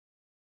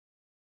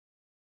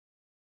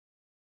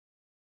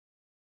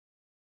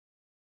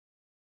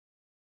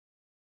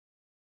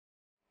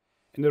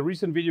In the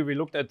recent video, we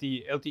looked at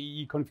the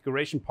LTE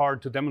configuration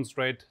part to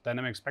demonstrate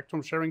dynamic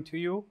spectrum sharing to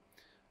you.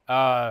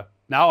 Now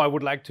I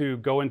would like to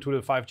go into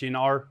the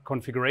 5GNR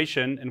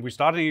configuration, and we're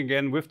starting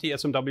again with the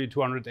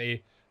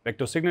SMW200A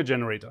vector signal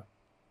generator.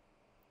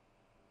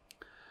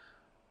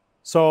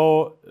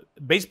 So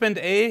baseband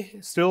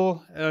A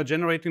still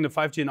generating the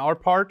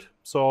 5GNR part.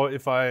 So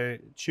if I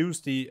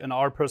choose the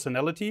NR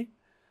personality,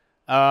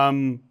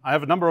 I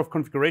have a number of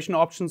configuration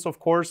options, of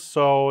course.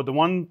 So the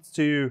one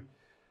to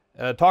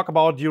talk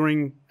about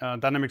during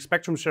dynamic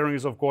spectrum sharing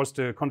is, of course,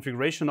 the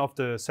configuration of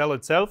the cell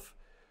itself.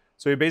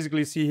 So you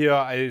basically see here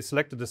I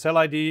selected the cell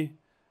ID.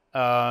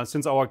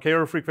 Since our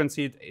carrier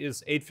frequency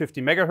is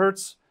 850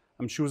 megahertz,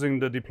 I'm choosing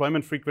the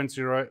deployment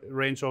frequency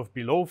range of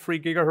below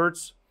 3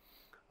 gigahertz.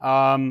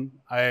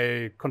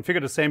 I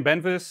configure the same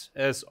bandwidth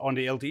as on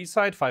the LTE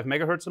side, 5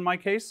 megahertz in my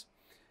case.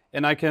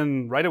 And I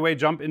can right away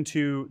jump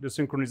into the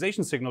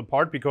synchronization signal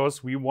part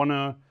because we want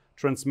to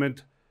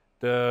transmit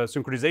the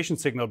synchronization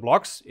signal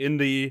blocks in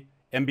the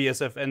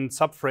MBSFN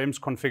subframes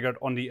configured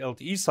on the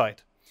LTE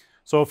side.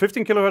 So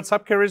 15 kilohertz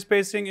subcarrier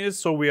spacing is,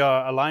 so we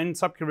are aligned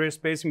subcarrier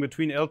spacing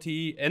between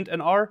LTE and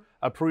NR,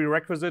 a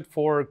prerequisite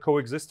for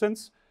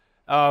coexistence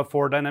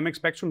for dynamic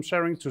spectrum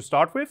sharing to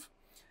start with.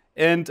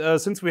 And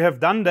since we have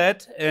done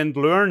that and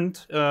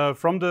learned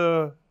from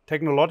the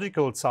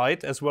technological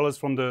side as well as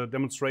from the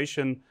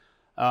demonstration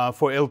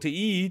for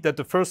LTE that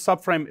the first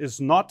subframe is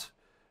not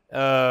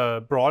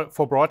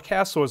for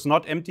broadcast, so it's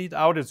not emptied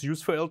out, it's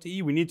used for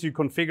LTE. We need to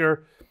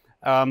configure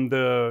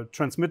the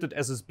transmitted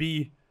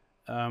SSB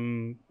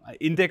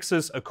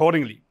indexes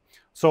accordingly.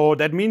 So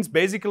that means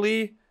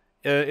basically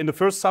in the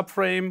first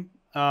subframe,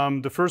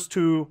 the first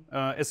two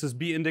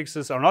SSB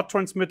indexes are not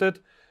transmitted,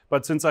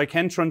 but since I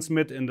can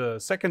transmit in the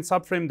second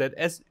subframe that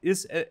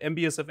is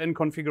MBSFN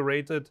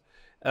configured,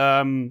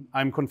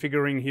 I'm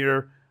configuring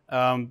here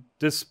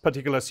this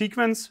particular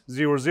sequence,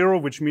 0, 0,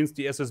 which means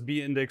the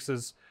SSB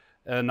indexes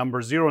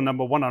number 0 and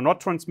number 1 are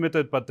not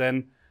transmitted, but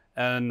then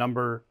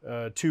number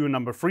 2 and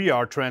number 3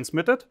 are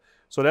transmitted.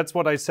 So that's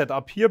what I set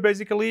up here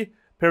basically.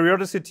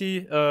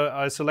 Periodicity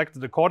I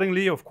selected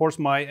accordingly. Of course,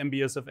 my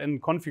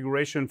MBSFN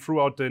configuration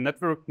throughout the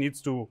network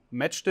needs to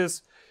match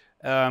this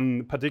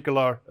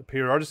particular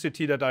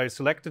periodicity that I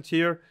selected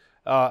here,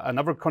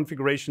 another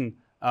configuration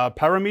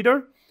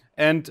parameter.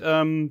 And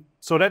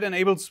so that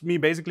enables me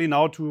basically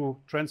now to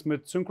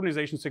transmit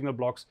synchronization signal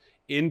blocks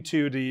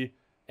into the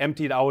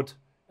emptied out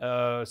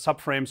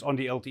subframes on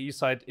the LTE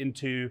side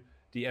into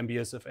the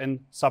MBSFN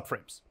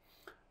subframes.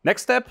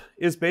 Next step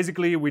is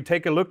basically we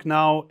take a look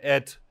now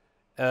at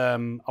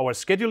our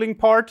scheduling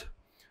part.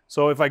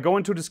 So if I go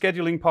into the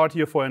scheduling part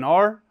here for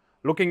NR,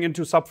 looking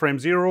into subframe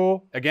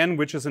 0, again,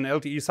 which is an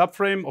LTE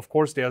subframe, of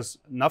course there's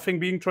nothing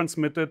being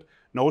transmitted,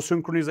 no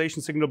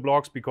synchronization signal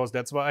blocks because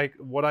that's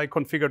what I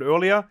configured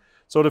earlier.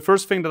 So the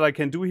first thing that I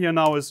can do here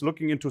now is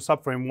looking into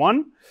subframe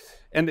 1.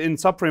 And in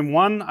subframe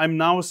 1, I'm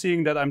now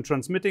seeing that I'm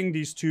transmitting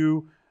these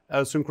two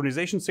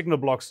synchronization signal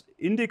blocks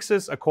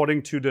indexes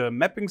according to the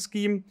mapping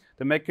scheme.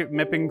 The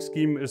mapping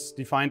scheme is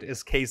defined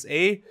as case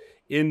A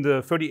in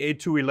the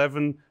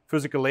 38211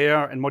 physical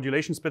layer and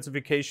modulation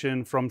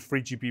specification from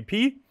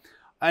 3GPP.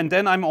 And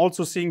then I'm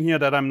also seeing here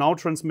that I'm now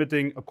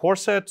transmitting a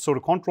CORESET, so the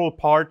control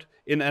part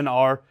in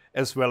NR,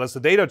 as well as the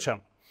data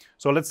channel.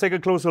 So let's take a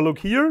closer look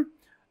here.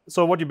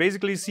 So what you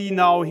basically see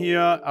now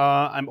here,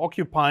 I'm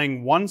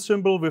occupying one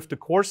symbol with the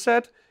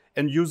CORESET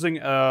and using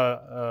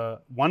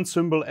one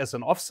symbol as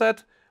an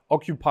offset,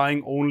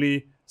 occupying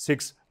only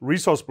 6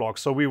 resource blocks.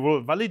 So we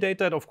will validate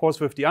that, of course,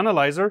 with the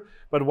analyzer.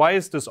 But why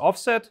is this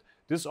offset?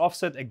 This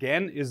offset,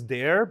 again, is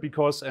there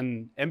because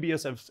an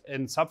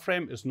MBSFN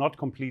subframe is not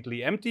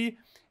completely empty.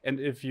 And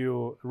if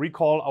you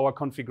recall our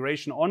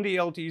configuration on the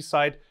LTE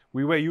side,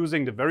 we were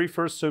using the very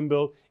first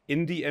symbol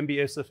in the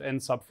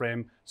MBSFN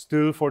subframe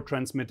still for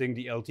transmitting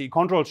the LTE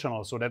control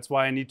channel. So that's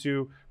why I need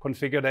to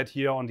configure that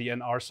here on the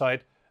NR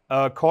side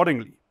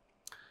accordingly.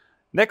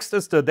 Next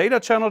is the data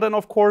channel then,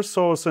 of course.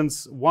 So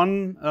since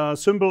one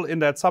symbol in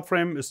that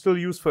subframe is still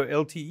used for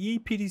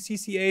LTE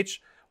PDSCH,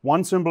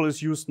 one symbol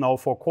is used now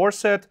for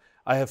CORESET.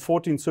 I have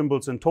 14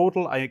 symbols in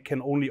total. I can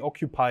only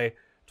occupy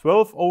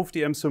 12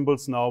 OFDM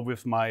symbols now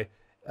with my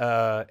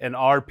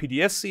NR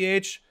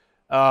PDSCH.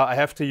 I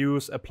have to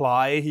use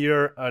apply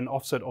here an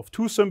offset of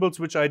 2 symbols,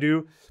 which I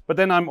do, but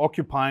then I'm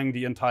occupying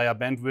the entire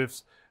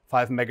bandwidth,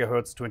 5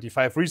 megahertz,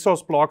 25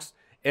 resource blocks,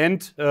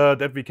 and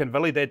that we can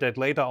validate that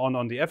later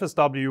on the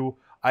FSW.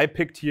 I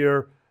picked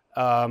here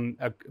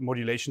a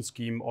modulation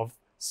scheme of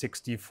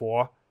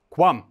 64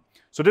 QAM.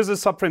 So this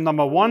is subframe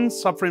number 1.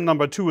 Subframe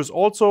number 2 is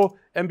also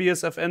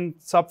MBSFN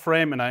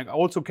subframe, and I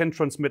also can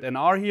transmit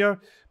NR here.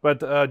 But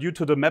due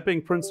to the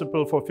mapping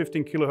principle for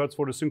 15 kilohertz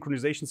for the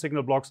synchronization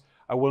signal blocks,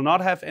 I will not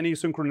have any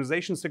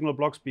synchronization signal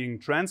blocks being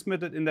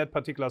transmitted in that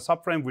particular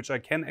subframe, which I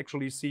can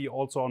actually see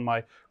also on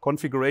my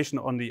configuration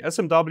on the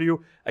SMW.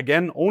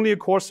 Again, only a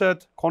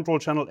CORESET, control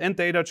channel and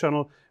data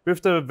channel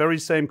with the very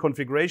same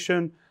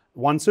configuration.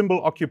 One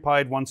symbol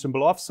occupied, one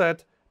symbol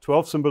offset.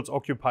 12 symbols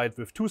occupied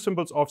with 2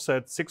 symbols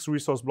offset, 6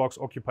 resource blocks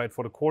occupied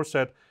for the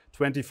CORESET,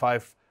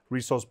 25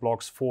 resource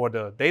blocks for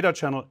the data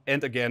channel.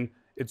 And again,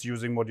 it's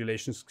using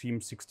modulation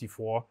scheme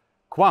 64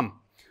 QAM.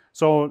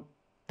 So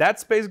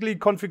that's basically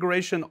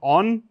configuration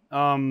on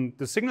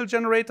the signal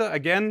generator.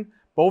 Again,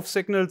 both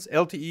signals,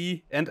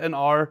 LTE and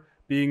NR,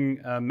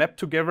 being mapped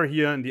together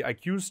here in the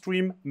IQ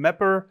stream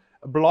mapper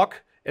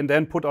block and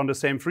then put on the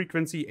same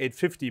frequency,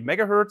 850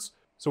 megahertz.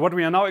 So what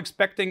we are now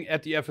expecting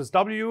at the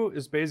FSW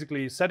is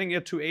basically setting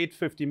it to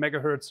 850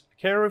 megahertz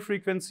carrier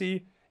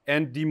frequency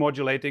and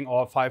demodulating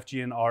our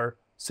 5G NR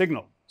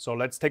signal. So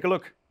let's take a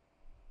look.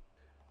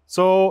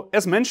 So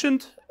as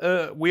mentioned,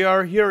 we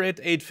are here at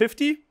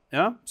 850.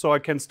 Yeah, so I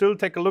can still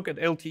take a look at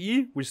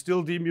LTE. We're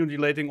still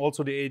demodulating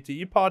also the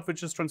LTE part,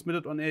 which is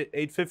transmitted on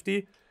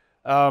 850.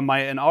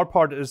 My NR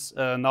part is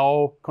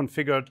now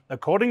configured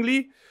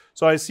accordingly.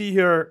 So I see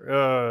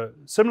here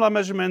similar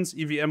measurements,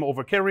 EVM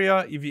over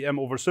carrier, EVM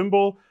over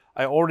symbol.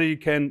 I already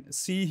can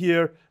see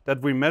here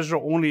that we measure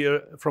only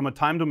from a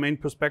time domain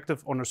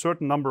perspective on a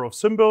certain number of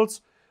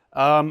symbols.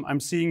 I'm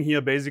seeing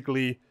here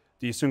basically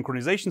the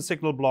synchronization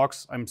signal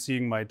blocks. I'm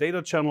seeing my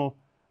data channel,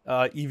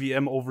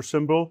 EVM over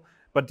symbol.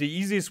 But the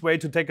easiest way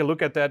to take a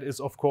look at that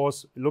is, of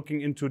course, looking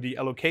into the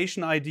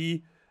allocation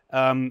ID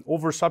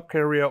over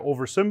subcarrier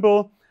over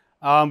symbol,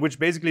 which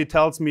basically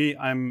tells me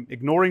I'm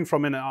ignoring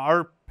from an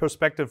NR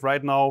perspective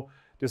right now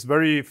this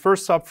very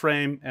first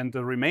subframe and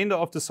the remainder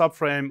of the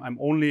subframe. I'm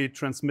only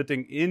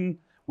transmitting in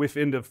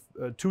within the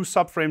two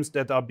subframes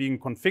that are being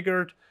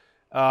configured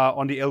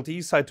on the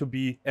LTE side to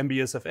be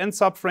MBSFN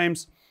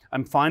subframes.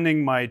 I'm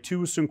finding my two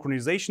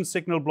synchronization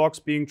signal blocks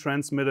being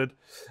transmitted.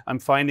 I'm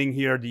finding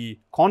here the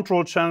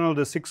control channel,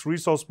 the 6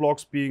 resource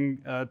blocks being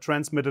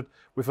transmitted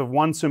with a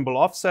 1 symbol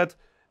offset,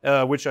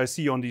 which I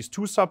see on these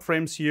 2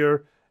 subframes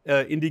here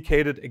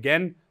indicated.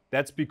 Again,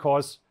 that's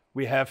because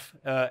we have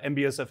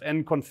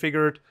MBSFN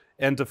configured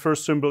and the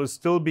first symbol is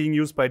still being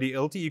used by the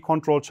LTE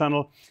control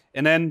channel.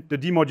 And then the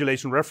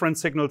demodulation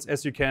reference signals,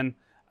 as you can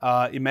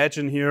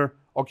imagine here,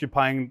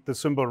 occupying the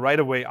symbol right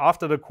away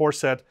after the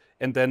CORESET,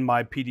 and then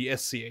my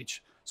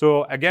PDSCH.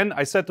 So again,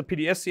 I said the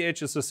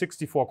PDSCH is a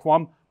 64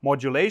 QAM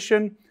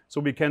modulation.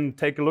 So we can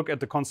take a look at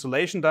the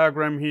constellation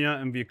diagram here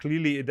and we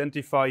clearly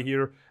identify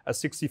here a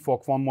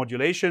 64 QAM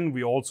modulation.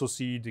 We also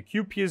see the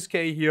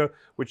QPSK here,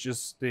 which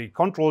is the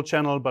control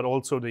channel, but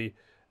also the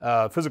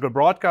physical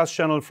broadcast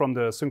channel from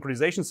the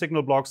synchronization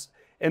signal blocks.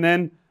 And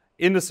then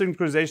in the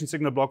synchronization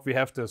signal block, we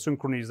have the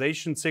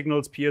synchronization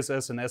signals,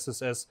 PSS and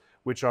SSS,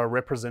 which are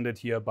represented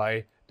here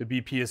by the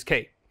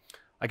BPSK.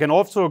 I can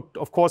also,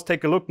 of course,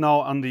 take a look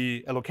now on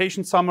the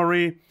allocation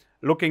summary,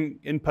 looking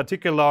in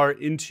particular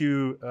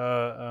into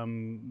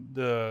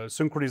the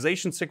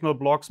synchronization signal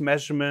blocks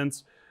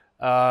measurements,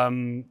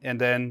 and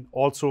then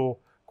also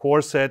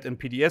CORESET and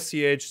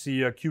PDSCH, see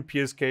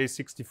QPSK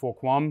 64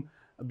 QAM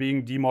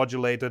being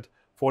demodulated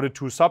for the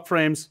 2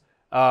 subframes.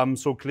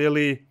 So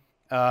clearly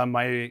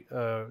my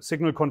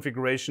signal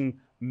configuration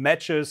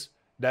matches.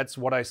 That's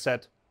what I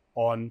set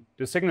on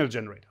the signal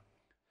generator.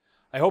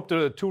 I hope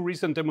the 2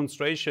 recent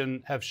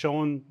demonstrations have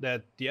shown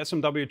that the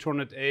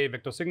SMW200A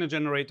vector signal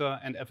generator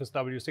and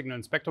FSW signal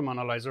and spectrum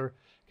analyzer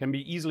can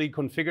be easily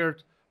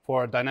configured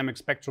for dynamic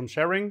spectrum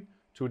sharing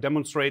to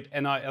demonstrate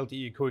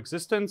NR-LTE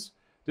coexistence.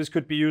 This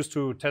could be used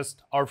to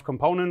test RF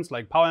components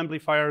like power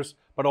amplifiers,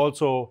 but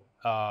also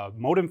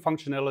modem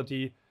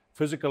functionality,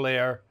 physical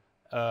layer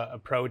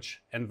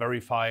approach, and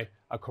verify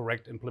a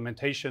correct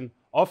implementation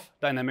of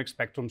dynamic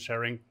spectrum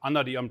sharing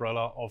under the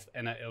umbrella of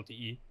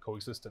NR-LTE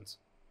coexistence.